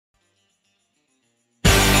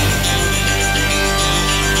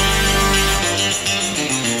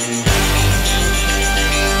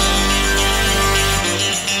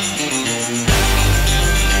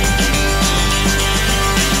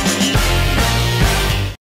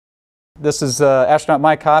This is astronaut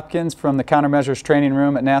Mike Hopkins from the Countermeasures Training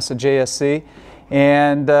Room at NASA JSC.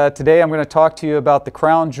 And today I'm going to talk to you about the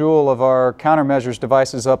crown jewel of our countermeasures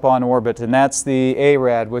devices up on orbit, and that's the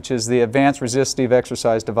ARED, which is the Advanced Resistive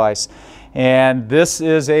Exercise Device. And this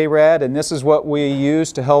is ARED, and this is what we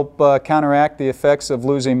use to help counteract the effects of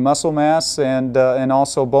losing muscle mass and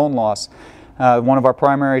also bone loss, one of our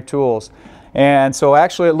primary tools. And so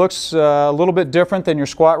actually it looks a little bit different than your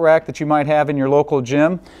squat rack that you might have in your local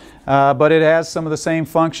gym. But it has some of the same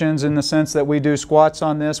functions in the sense that we do squats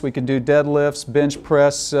on this, we can do deadlifts, bench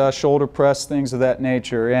press, shoulder press, things of that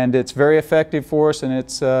nature. And it's very effective for us, and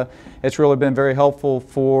it's really been very helpful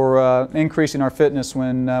for increasing our fitness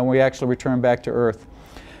when we actually return back to Earth.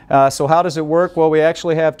 So how does it work? Well, we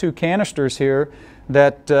actually have two canisters here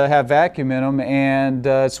that have vacuum in them,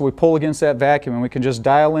 and so we pull against that vacuum, and we can just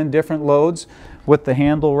dial in different loads with the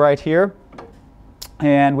handle right here,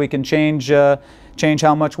 and we can change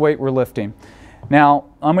how much weight we're lifting. Now,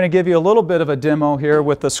 I'm going to give you a little bit of a demo here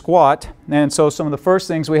with the squat. And so some of the first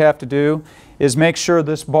things we have to do is make sure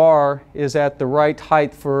this bar is at the right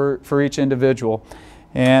height for each individual.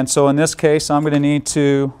 And so in this case, I'm going to need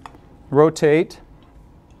to rotate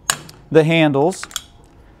the handles.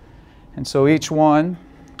 And so each one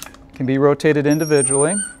can be rotated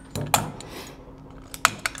individually.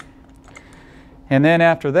 And then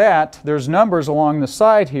after that, there's numbers along the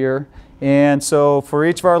side here. And so for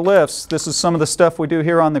each of our lifts, this is some of the stuff we do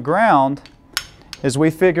here on the ground, is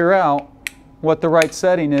we figure out what the right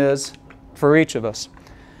setting is for each of us.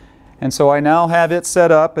 And so I now have it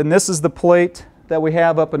set up, and this is the plate that we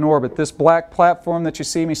have up in orbit. This black platform that you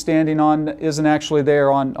see me standing on isn't actually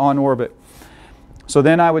there on orbit. So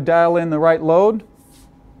then I would dial in the right load.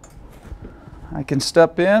 I can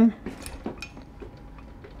step in.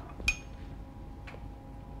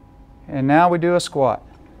 And now we do a squat.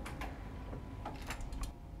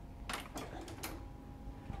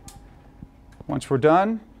 Once we're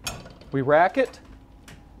done, we rack it,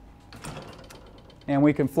 and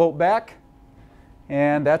we can float back,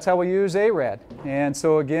 and that's how we use ARED. And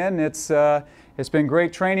so again, it's been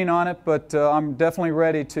great training on it, but I'm definitely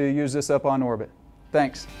ready to use this up on orbit.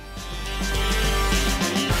 Thanks.